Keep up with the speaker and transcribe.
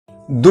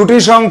দুটি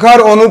সংখ্যার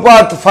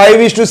অনুপাত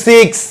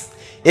 5:6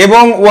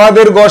 এবং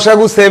উহাদের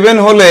গসাগু 7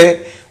 হলে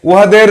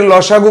উহাদের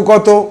লসাগু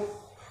কত,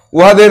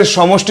 উহাদের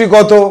সমষ্টি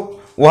কত,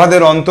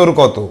 উহাদের অন্তর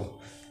কত।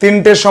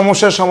 তিনটে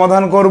সমস্যার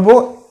সমাধান করব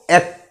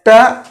একটা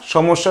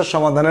সমস্যার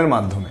সমাধানের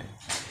মাধ্যমে।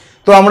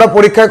 তো আমরা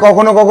পরীক্ষায়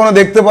কখনো কখনো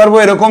দেখতে পারবো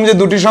এরকম যে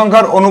দুটি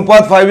সংখ্যার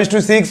অনুপাত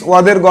 5:6,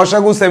 উহাদের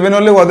গসাগু 7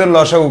 হলে উহাদের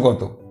লসাগু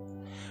কত,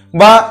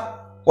 বা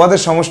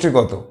উহাদের সমষ্টি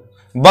কত,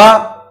 বা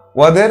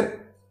উহাদের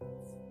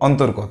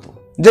অন্তর কত,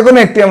 যে কোনো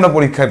একটি আমরা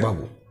পরীক্ষায়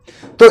পাবো।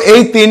 তো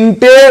এই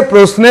তিনটে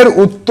প্রশ্নের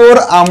উত্তর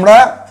আমরা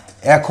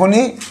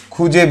এখনই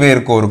খুঁজে বের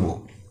করব।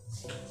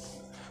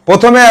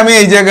 প্রথমে আমি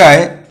এই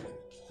জায়গায়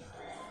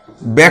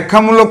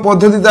ব্যাখ্যামূলক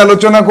পদ্ধতিতে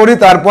আলোচনা করি,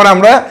 তারপর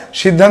আমরা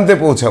সিদ্ধান্তে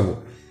পৌঁছাবো।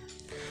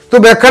 তো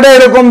ব্যাখ্যাটা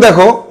এরকম,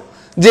 দেখো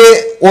যে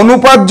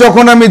অনুপাত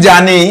যখন আমি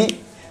জানি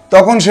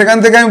তখন সেখান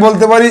থেকে আমি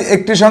বলতে পারি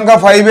একটি সংখ্যা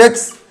 5x,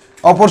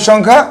 অপর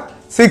সংখ্যা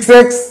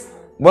 6x,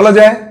 বলা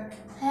যায়?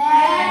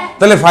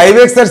 তাহলে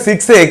 5x আর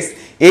 6x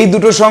এই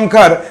দুটো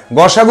সংখ্যার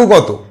গসাগু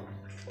কত?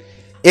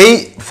 এই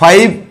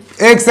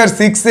 5x আর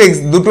 6x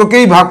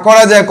দুটোকেই ভাগ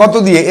করা যায় কত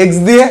দিয়ে? x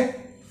দিয়ে।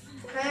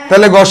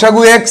 তাহলে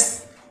গসাগু x,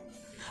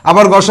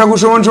 আবার গসাগু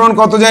সমান সমান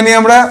কত জানি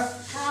আমরা?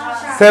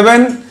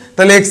 7।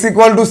 তাহলে x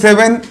 =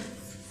 7,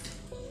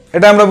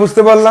 এটা আমরা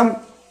বুঝতে পারলাম।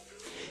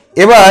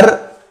 এবার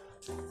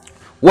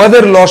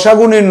উহাদের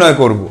লসাগু নির্ণয়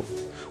করব।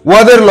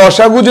 উহাদের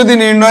লসাগু যদি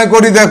নির্ণয়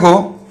করি, দেখো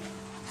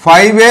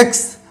 5x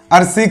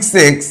আর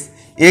 6x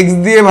x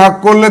দিয়ে ভাগ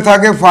করলে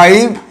থাকে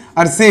 5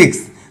 আর 6,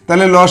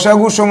 তাহলে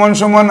লসাগু সমান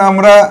সমান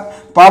আমরা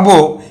পাবো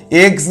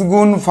x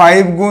গুণ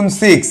 5 গুণ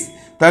 6,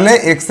 তাহলে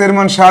x এর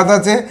মান 7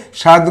 আছে,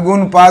 7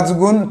 গুণ 5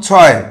 গুণ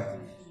 6,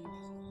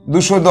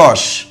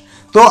 210।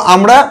 তো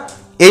আমরা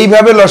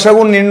এইভাবে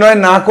লসাগু নির্ণয়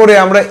না করে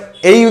আমরা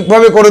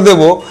এইভাবে করে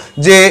দেব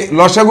যে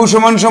লসাগু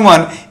সমান সমান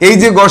এই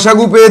যে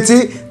গসাগু পেয়েছি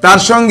তার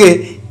সঙ্গে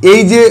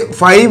এই যে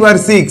 5 আর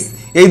 6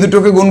 এই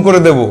দুটোকে গুণ করে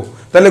দেব।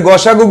 তাহলে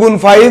গসাগু গুণ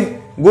 5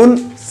 গুণ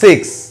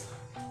 6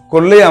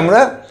 করলেই আমরা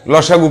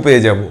লসাগু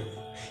পেয়ে যাব।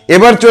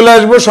 এবার চলে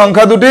আসবো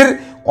সংখ্যা দুটির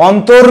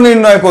অন্তর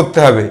নির্ণয় করতে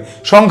হবে।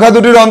 সংখ্যা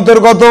দুটির অন্তর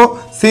কত?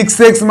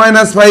 6x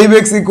 -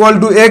 5x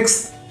 = x,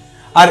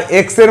 আর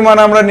x এর মান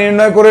আমরা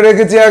নির্ণয় করে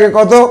রেখেছি আগে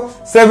কত?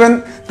 7।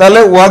 তাহলে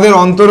উহাদের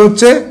অন্তর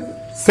হচ্ছে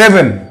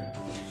 7।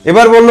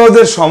 এবার বললো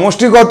ওদের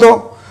সমষ্টি কত?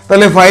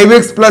 তাহলে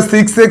 5x +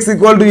 6x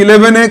 =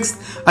 11x,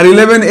 আর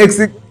 11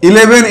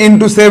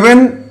 × 7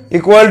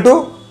 =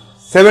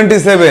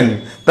 77।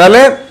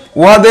 তাহলে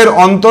উহাদের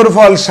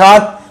অন্তরফল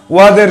 7,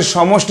 উহাদের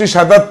সমষ্টি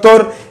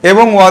 77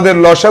 এবং উহাদের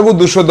লসাগু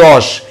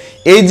 210।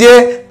 এই যে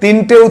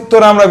তিনটে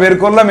উত্তর আমরা বের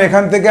করলাম,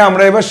 এখান থেকে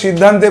আমরা এবার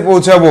সিদ্ধান্তে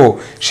পৌঁছাবো।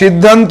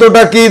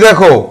 সিদ্ধান্তটা কি?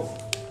 দেখো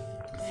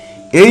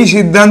এই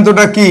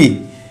সিদ্ধান্তটা কি,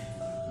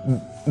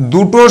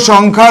 দুটো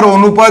সংখ্যার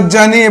অনুপাত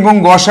জানি এবং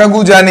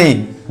গসাগু জানি,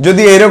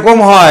 যদি এরকম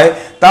হয়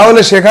তাহলে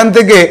সেখান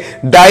থেকে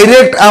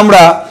ডাইরেক্ট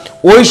আমরা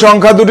ওই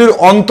সংখ্যা দুটির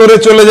অন্তরে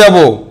চলে যাব।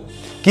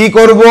 কি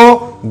করব?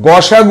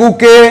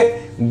 গসাগুকে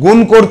গুণ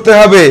করতে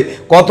হবে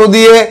কত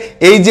দিয়ে?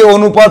 এই যে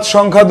অনুপাত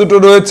সংখ্যা দুটো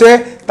রয়েছে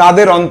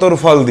তাদের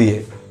অন্তরফল দিয়ে।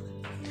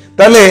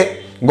 তাহলে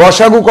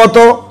গসাগু কত?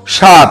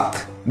 7।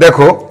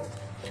 দেখো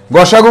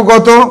গসাগু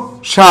কত?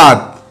 7,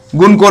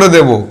 গুণ করে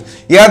দেব।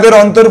 ইয়াদের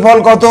অন্তরফল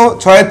কত?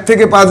 6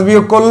 থেকে 5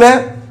 বিয়োগ করলে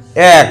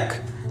 1,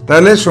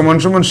 তাহলে সমান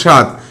সমান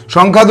 7।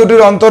 সংখ্যা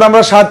দুটির অন্তর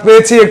আমরা 7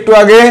 পেয়েছি একটু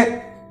আগে।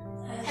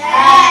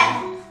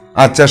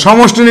 আচ্ছা,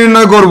 সমষ্টি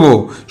নির্ণয় করব।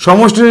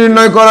 সমষ্টি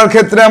নির্ণয় করার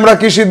ক্ষেত্রে আমরা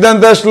কি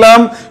সিদ্ধান্তে আসলাম?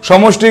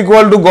 সমষ্টি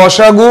 =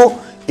 গসাগু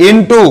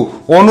ইনটু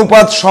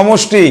অনুপাত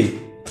সমষ্টি।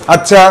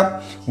 আচ্ছা,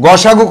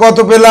 গসাগু কত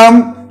পেলাম?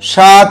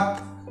 7,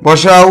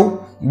 বসাও,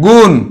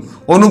 গুণ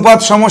অনুপাত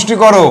সমষ্টি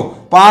করো,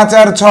 5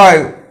 আর 6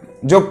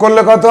 যোগ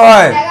করলে কত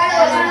হয়?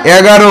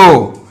 11।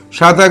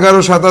 7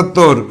 11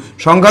 77।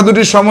 সংখ্যা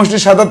দুটির সমষ্টি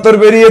 77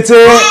 বেরিয়েছে।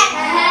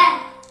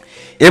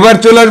 এবার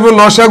চলে আসবো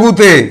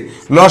লসাগুতে।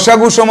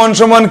 লসাগু সমান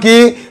সমান কি?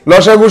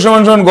 লসাগু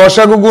সমান সমান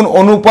গসাগু গুণ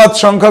অনুপাত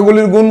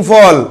সংখ্যাগুলির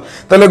গুণফল।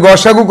 তাহলে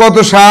গসাগু কত?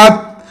 7,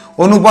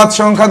 অনুপাত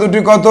সংখ্যা দুটি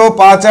কত?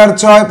 5 আর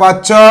 6, 5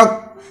 6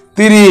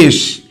 30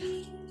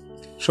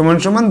 সমান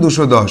সমান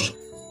 210।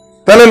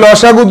 তাহলে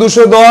লসাগু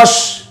 210,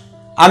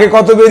 আগে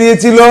কত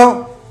বেরিয়েছিল?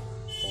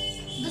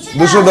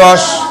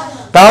 210।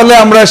 তাহলে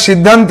আমরা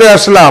সিদ্ধান্তে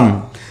আসলাম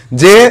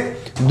যে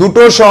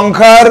দুটো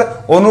সংখ্যার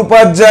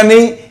অনুপাত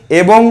জানি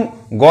এবং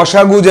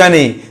গসাগু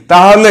জানি,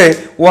 তাহলে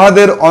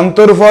উহাদের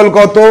অন্তরফল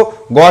কত?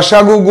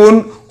 গসাগু গুণ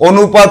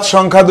অনুপাত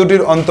সংখ্যা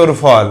দুটির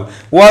অন্তরফল।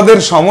 উহাদের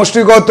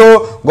সমষ্টি কত?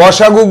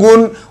 গসাগু গুণ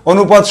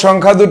অনুপাত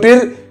সংখ্যা দুটির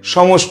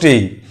সমষ্টি।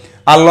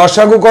 আর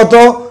লসাগু কত?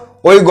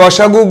 ওই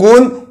গসাগু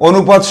গুণ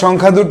অনুপাত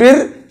সংখ্যা দুটির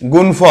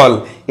গুণফল।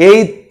 এই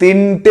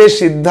তিনটে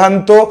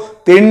সিদ্ধান্ত,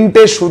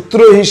 তিনটে সূত্র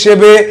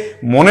হিসেবে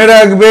মনে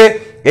রাখবে।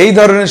 এই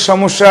ধরনের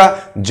সমস্যা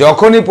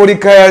যখনই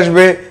পরীক্ষায়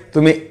আসবে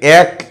তুমি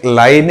এক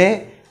লাইনে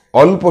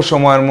অল্প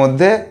সময়ের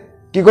মধ্যে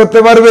কি করতে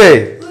পারবে?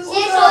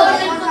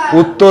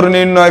 উত্তর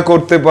নির্ণয়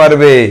করতে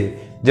পারবে,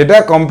 যেটা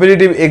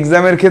কম্পিটিটিভ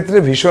এক্সামের ক্ষেত্রে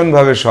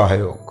ভীষণভাবে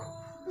সহায়ক।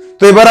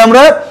 তো এবার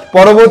আমরা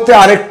পরবর্তী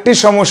আরেকটি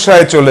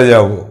সমস্যায় চলে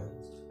যাব।